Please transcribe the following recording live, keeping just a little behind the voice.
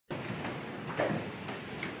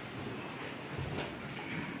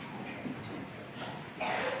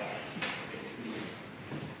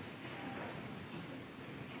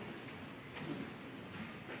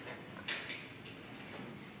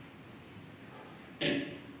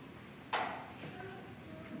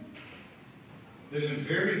There's a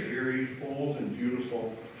very, very old and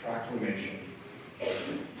beautiful proclamation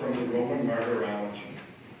from the Roman Martyrology.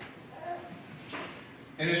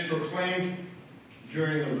 And it's proclaimed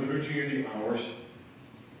during the Liturgy of the Hours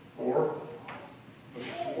or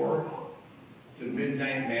before the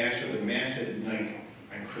midnight Mass or the Mass at night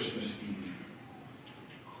on Christmas Eve.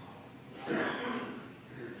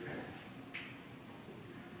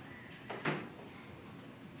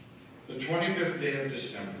 The 25th day of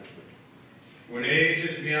December, when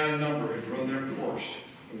ages beyond number had run their course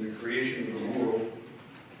from the creation of the world,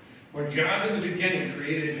 when God in the beginning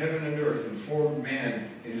created heaven and earth and formed man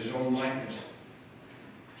in his own likeness,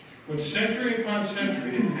 when century upon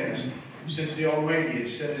century had passed since the Almighty had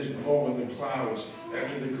set his bow in the clouds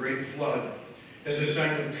after the great flood as a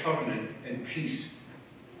sign of covenant and peace,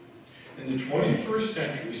 in the 21st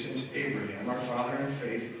century since Abraham, our father in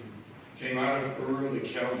faith, came out of Ur of the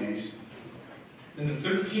Chaldees, in the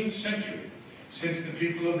 13th century since the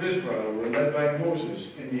people of Israel were led by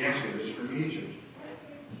Moses in the Exodus from Egypt,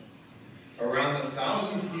 around the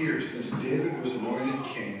 1000th year since David was anointed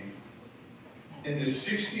king, in the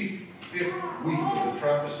 65th week of the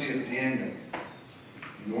prophecy of Daniel,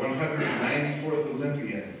 in the 194th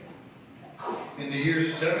Olympiad, in the year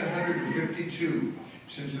 752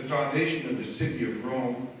 since the foundation of the city of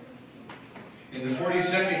Rome, in the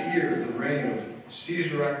 42nd year of the reign of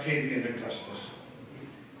Caesar Octavian Augustus,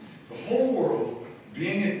 the whole world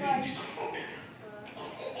being at peace,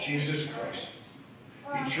 Jesus Christ,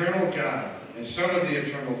 eternal God and Son of the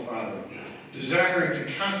eternal Father, desiring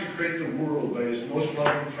to consecrate the world by his most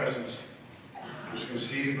loving presence, was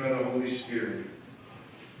conceived by the Holy Spirit.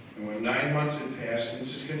 And when 9 months had passed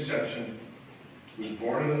since his conception, was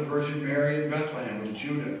born of the Virgin Mary in Bethlehem of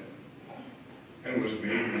Judah, and was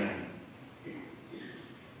made man.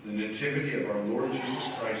 The nativity of our Lord Jesus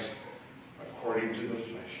Christ according to the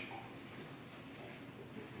flesh.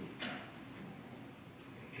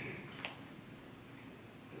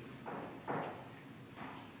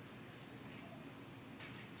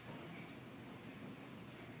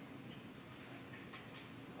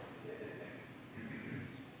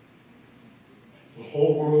 The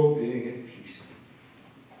whole world being at peace.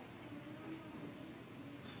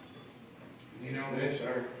 You know, that's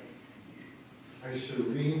our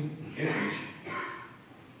serene image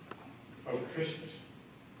of Christmas.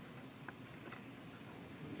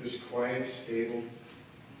 This quiet stable,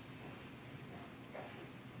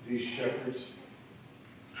 these shepherds,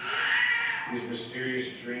 these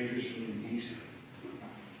mysterious strangers from the east,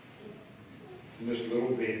 and this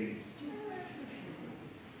little baby.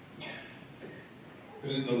 But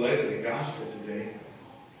in the light of the gospel today,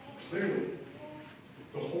 clearly,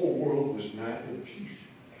 the whole world was not at peace.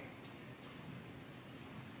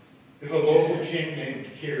 If a local king named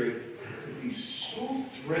Herod could be so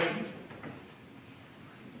threatened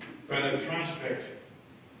by the prospect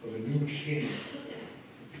of a new king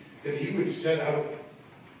that he would set out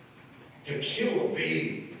to kill a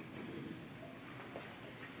baby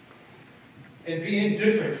and be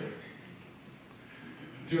indifferent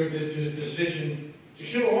to his decision to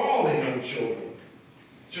kill all the young children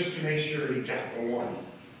just to make sure he got the one,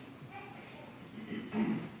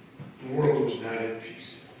 the world was not at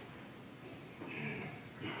peace.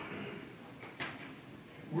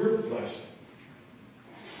 We're blessed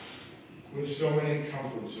with so many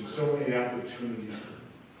comforts and so many opportunities.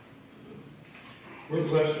 We're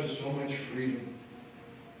blessed with so much freedom.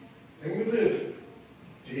 And we live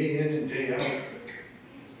day in and day out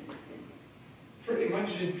pretty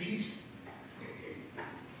much in peace.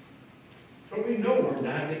 But we know we're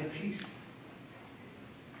not at peace.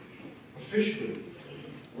 Officially,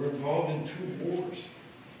 we're involved in 2 wars.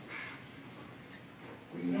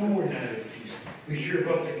 We know we're not at peace. We hear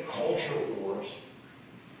about the cultural wars.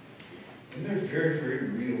 And they're very, very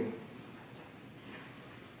real.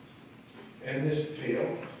 And this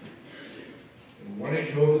tale, and want to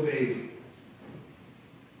kill the baby.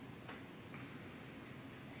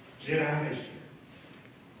 Get out of here.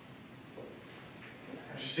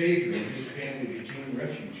 Our Savior and his family became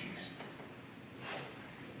refugees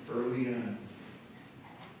early on.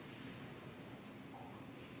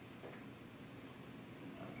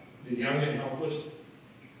 The young and helpless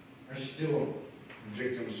are still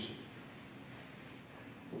victims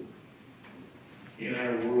in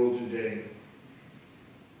our world today.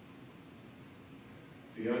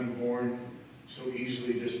 The unborn so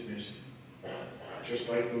easily dismissed, just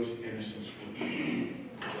like those innocents were.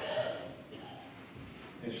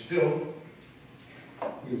 And still,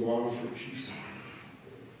 we long for peace.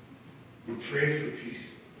 We pray for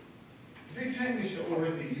peace. Every time we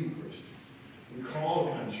celebrate the Eucharist, we call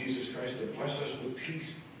upon Jesus Christ to bless us with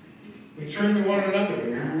peace. We turn to one another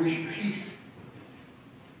and we wish peace.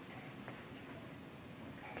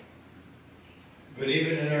 But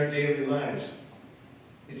even in our daily lives,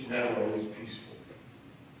 it's not always peaceful.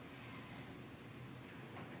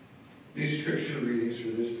 These scripture readings for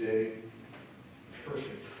this day,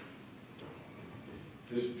 perfect.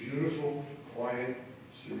 This beautiful, quiet,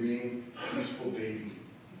 serene, peaceful baby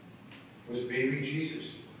was baby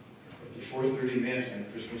Jesus at the 4:30 Mass on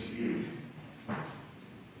Christmas Eve.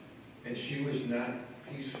 And she was not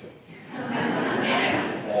peaceful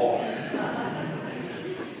at all.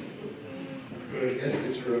 But I guess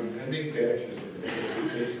it's her impending baptism that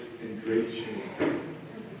was just in great shape.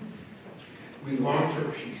 We long for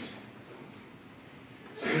peace.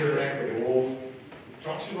 Syriac of old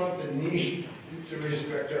talks about the need to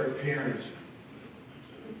respect our parents.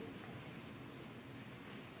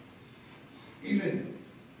 Even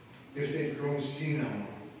if they've grown senile,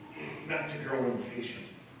 not to grow impatient.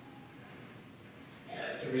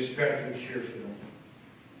 To respect and care for them.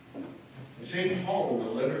 And St. Paul, in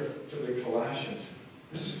the letter to the Colossians,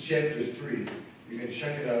 this is chapter 3. You can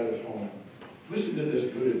check it out at home. Listen to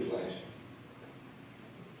this good advice.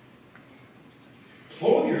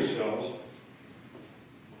 Clothe yourselves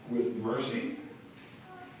with mercy,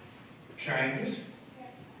 kindness,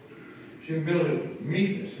 humility,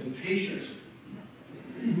 meekness, and patience.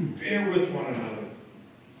 Bear with one another.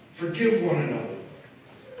 Forgive one another.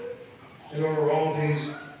 And over all these,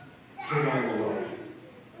 cling on to love,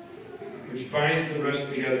 which binds the rest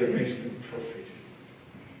together and makes them perfect.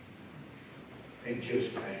 And gives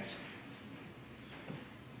thanks.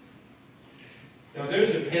 Now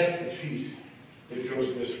there's a path to peace that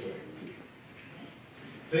goes this way.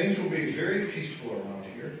 Things will be very peaceful around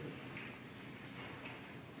here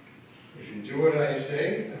if you do what I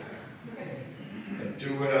say and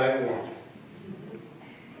do what I want.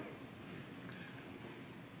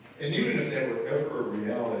 And even if that were ever a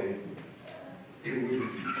reality, it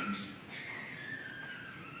wouldn't be peace.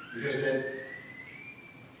 Because that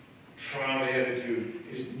proud attitude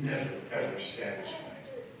is never, ever satisfied.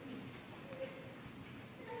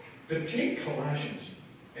 But take Colossians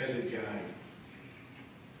as a guide.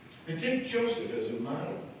 And take Joseph as a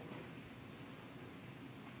model.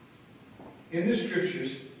 In the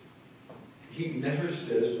scriptures, he never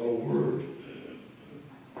says a word.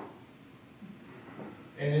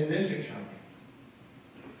 And in this account,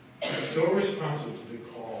 he's so responsive to the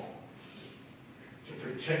call to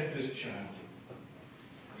protect this child,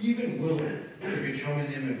 even willing to become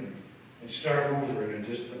an immigrant and start over in a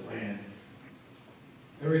distant land,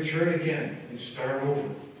 and return again and start over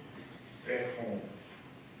back home.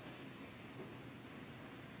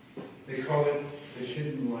 They call it the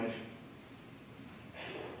hidden life,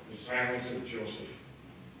 the silence of Joseph.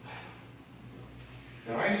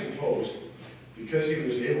 Now I suppose, because he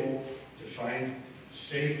was able to find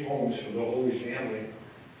safe homes for the Holy Family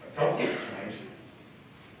a couple of times,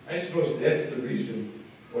 I suppose that's the reason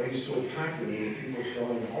why he's so popular with people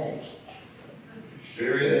selling homes.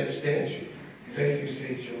 Bury that statue. Thank you,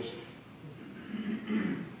 St. Joseph.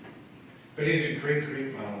 But he's a great,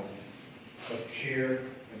 great model of care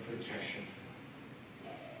and protection.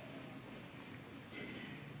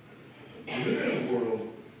 We live in a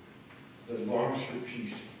world that longs for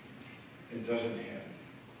peace and doesn't have it.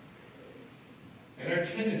 And our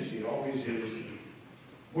tendency always is,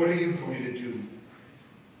 what are you going to do?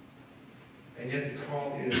 And yet the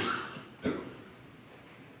call is,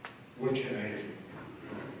 what can I do?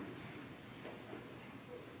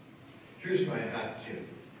 Here's my hot tip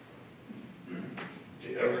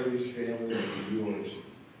to Everly's family and to yours.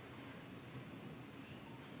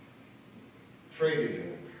 Pray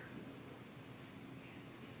together.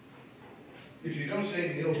 If you don't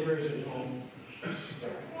say meal prayers at home,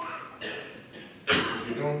 start. If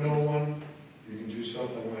you don't know one, you can do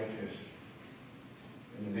something like this.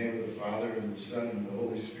 In the name of the Father, and the Son, and the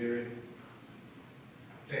Holy Spirit,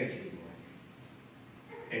 thank you,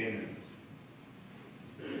 Lord. Amen.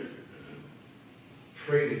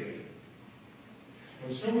 Pray together.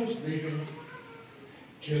 When someone's leaving,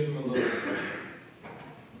 give them a little blessing.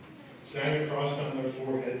 Sign a cross on their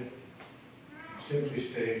forehead, and simply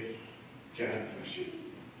say, God bless you.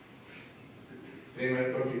 They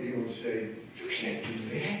might look at you and say, you can't do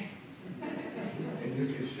that. And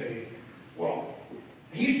you can say, well,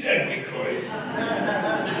 he said we could.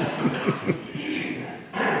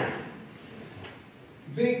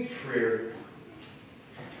 Make prayer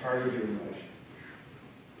a part of your life.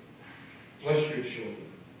 Bless your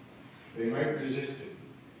children. They might resist it.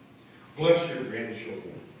 Bless your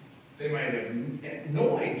grandchildren. They might have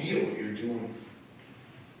no idea what you're doing.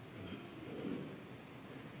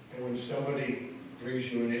 And when somebody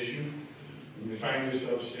brings you an issue, and you find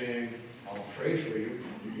yourself saying, I'll pray for you.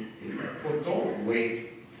 Well, don't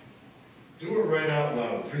wait. Do it right out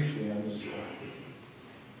loud, briefly on the spot.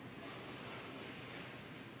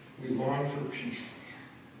 We long for peace.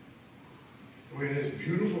 We have this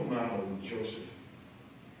beautiful model in Joseph,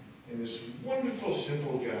 and this wonderful,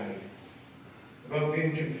 simple guide about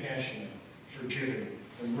being compassionate, forgiving,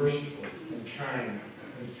 and merciful, and kind,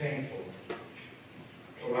 and thankful.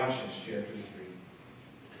 Colossians chapter 3.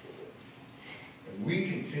 And we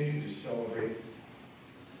continue to celebrate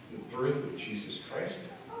the birth of Jesus Christ,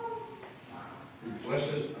 who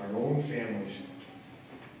blesses our own families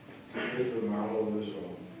with the model of his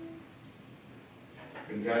own.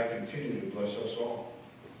 And God continue to bless us all.